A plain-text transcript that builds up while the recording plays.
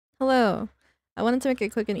Hello. I wanted to make a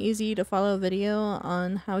quick and easy to follow video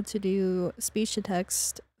on how to do speech to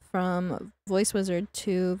text from Voice Wizard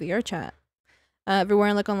to VRchat. Everywhere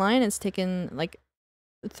I look online, it's taken like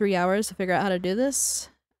 3 hours to figure out how to do this.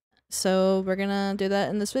 So we're gonna do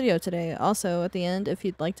that in this video today. Also, at the end, if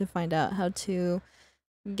you'd like to find out how to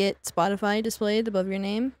get Spotify displayed above your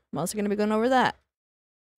name, I'm also gonna be going over that.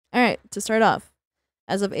 Alright, to start off,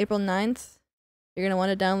 as of April 9th, you're going to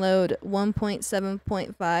want to download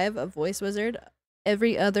 1.7.5 of Voice Wizard.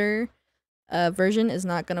 Every other version is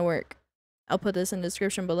not going to work. I'll put this in the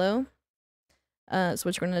description below. So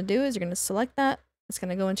what you're going to do is you're going to select that. It's going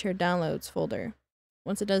to go into your downloads folder.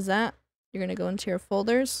 Once it does that, you're going to go into your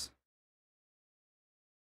folders.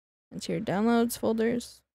 Into your downloads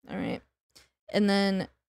folders. Alright. And then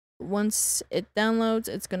once it downloads,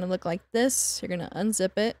 it's going to look like this. You're going to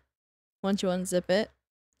unzip it. Once you unzip it,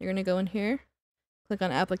 you're going to go in here. Click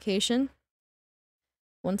on application.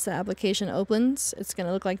 Once the application opens, it's going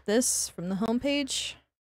to look like this from the home page.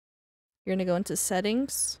 You're going to go into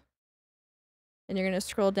settings and you're going to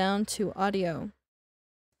scroll down to audio.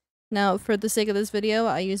 Now, for the sake of this video,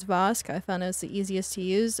 I use Vosk. I found it's the easiest to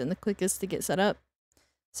use and the quickest to get set up.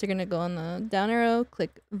 So you're going to go on the down arrow,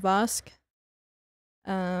 click Vosk.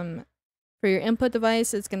 For your input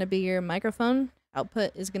device, it's going to be your microphone.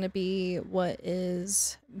 Output is going to be what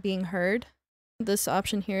is being heard. This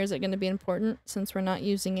option here is going to be important since we're not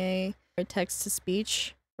using a text to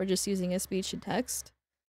speech. We're just using a speech to text.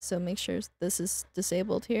 So make sure this is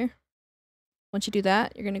disabled here. Once you do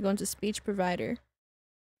that, you're going to go into speech provider.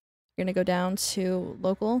 You're going to go down to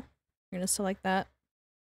local. You're going to select that.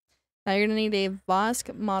 Now you're going to need a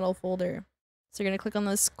Vosk model folder. So you're going to click on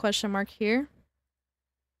this question mark here.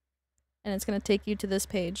 And it's going to take you to this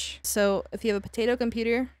page. So if you have a potato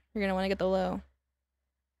computer, you're going to want to get the low.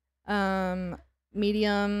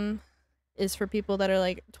 Medium is for people that are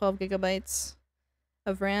like 12 gigabytes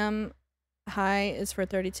of RAM. High is for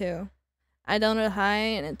 32. I downloaded high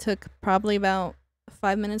and it took probably about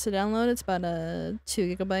 5 minutes to download. It's about a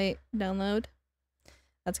 2 gigabyte download.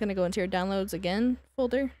 That's going to go into your downloads again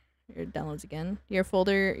folder. Your downloads again. Your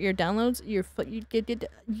folder, your downloads, you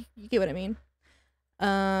get what I mean.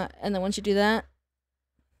 And then once you do that,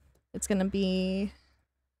 it's going to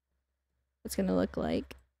look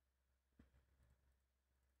like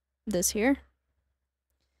this here.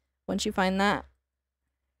 Once you find that,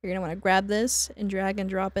 you're going to want to grab this and drag and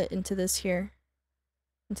drop it into this here.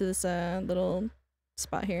 Into this little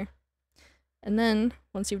spot here. And then,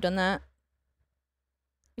 once you've done that,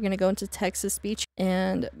 you're going to go into text to speech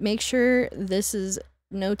and make sure this is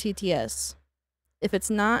no TTS. If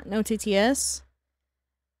it's not no TTS,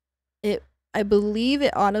 I believe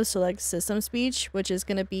it auto selects system speech, which is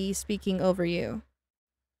going to be speaking over you.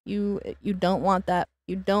 You don't want that.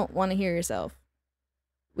 You don't want to hear yourself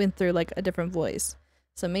went through like a different voice.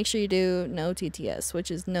 So make sure you do no TTS,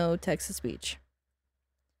 which is no text to speech.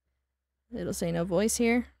 It'll say no voice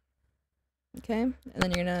here. Okay. And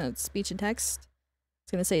then you're going to speech and text.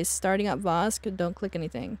 It's going to say starting up Vosk. Don't click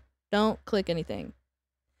anything. Don't click anything.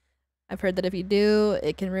 I've heard that if you do,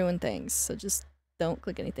 it can ruin things. So just don't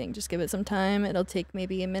click anything. Just give it some time. It'll take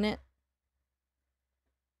maybe a minute.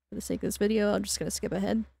 For the sake of this video, I'm just going to skip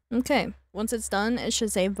ahead. Okay, once it's done, it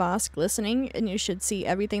should say Vosk listening, and you should see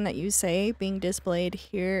everything that you say being displayed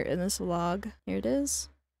here in this log. Here it is.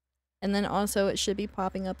 And then also it should be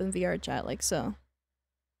popping up in VRchat like so.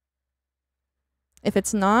 If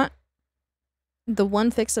it's not, the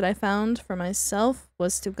one fix that I found for myself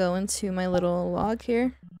was to go into my little log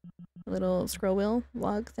here. Little scroll wheel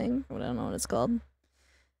log thing. I don't know what it's called.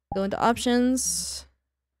 Go into options,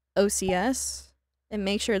 OCS, and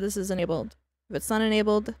make sure this is enabled. If it's not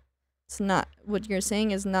enabled, it's not, what you're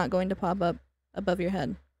saying is not going to pop up above your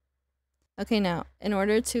head. Okay, now, in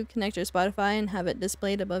order to connect your Spotify and have it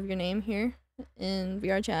displayed above your name here in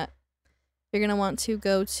VRchat, you're going to want to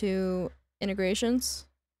go to integrations,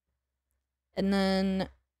 and then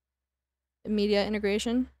media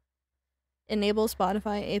integration, enable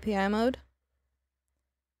Spotify API mode.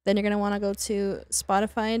 Then you're going to want to go to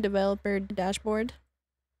Spotify developer dashboard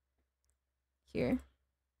here.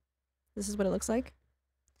 This is what it looks like.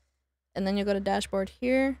 And then you'll go to dashboard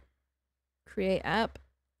here, create app.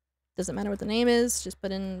 Doesn't matter what the name is, just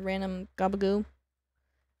put in random gabagoo.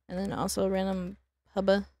 And then also random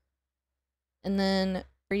hubba. And then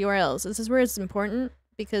for URLs, this is where it's important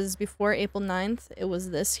because before April 9th, it was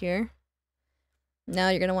this here. Now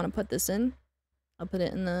you're going to want to put this in. I'll put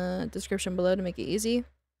it in the description below to make it easy.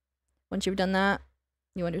 Once you've done that,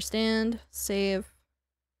 you understand, save,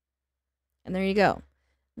 and there you go.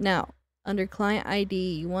 Now, under client ID,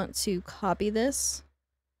 you want to copy this.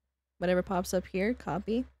 Whatever pops up here,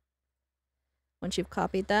 copy. Once you've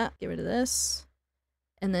copied that, get rid of this,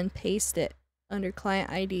 and then paste it under client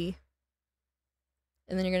ID.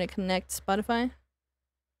 And then you're going to connect Spotify.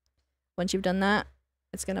 Once you've done that,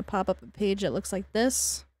 it's going to pop up a page that looks like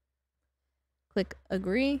this. Click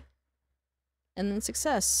agree, and then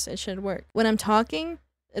success. It should work. When I'm talking,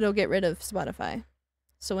 it'll get rid of Spotify.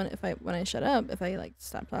 So when I shut up, if I like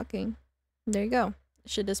stop talking, there you go.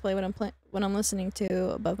 It should display what I'm listening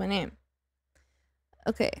to above my name.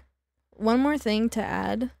 Okay. One more thing to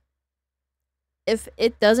add. If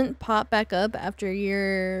it doesn't pop back up after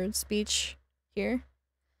your speech here,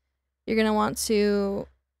 you're going to want to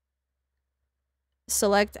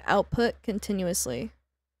select output continuously.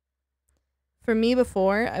 For me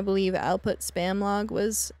before, I believe output spam log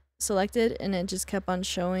was selected and it just kept on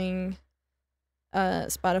showing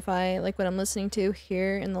Spotify like what I'm listening to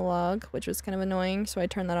here in the log, which was kind of annoying, so I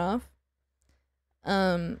turned that off.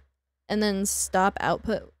 And then stop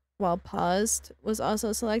output while paused was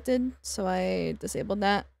also selected, so I disabled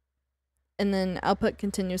that. And then output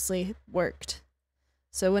continuously worked.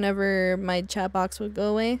 So whenever my chat box would go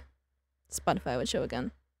away, Spotify would show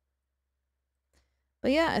again.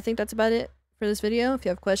 But yeah, I think that's about it for this video. If you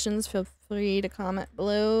have questions, feel free to comment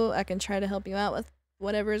below. I can try to help you out with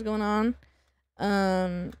whatever is going on.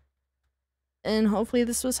 And hopefully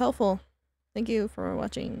this was helpful. Thank you for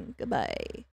watching. Goodbye.